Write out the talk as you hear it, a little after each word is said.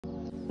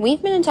We've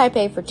been in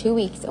Taipei for 2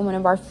 weeks, and one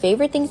of our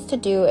favorite things to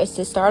do is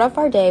to start off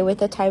our day with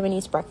a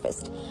Taiwanese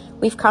breakfast.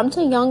 We've come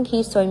to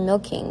Yonghe Soy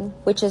Milk King,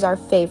 which is our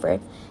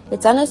favorite.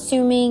 It's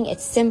unassuming,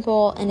 it's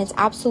simple, and it's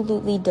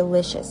absolutely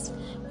delicious.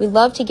 We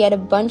love to get a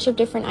bunch of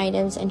different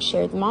items and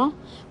share them all.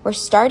 We're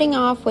starting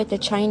off with the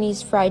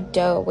Chinese fried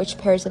dough, which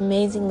pairs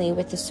amazingly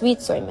with the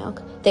sweet soy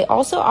milk. They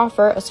also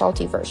offer a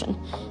salty version.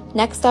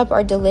 Next up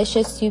are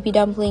delicious soupy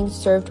dumplings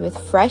served with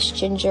fresh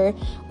ginger.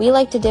 We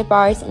like to dip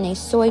ours in a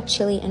soy,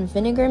 chili, and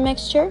vinegar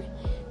mixture.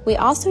 We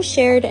also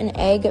shared an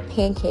egg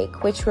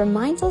pancake, which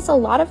reminds us a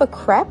lot of a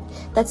crepe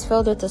that's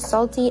filled with a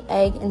salty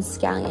egg and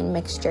scallion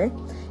mixture.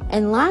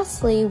 And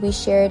lastly, we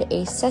shared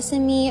a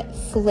sesame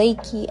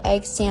flaky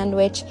egg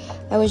sandwich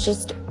that was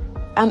just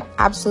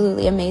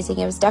absolutely amazing.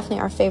 It was definitely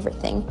our favorite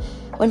thing.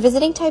 When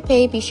visiting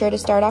Taipei, be sure to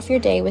start off your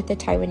day with the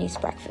Taiwanese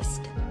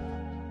breakfast.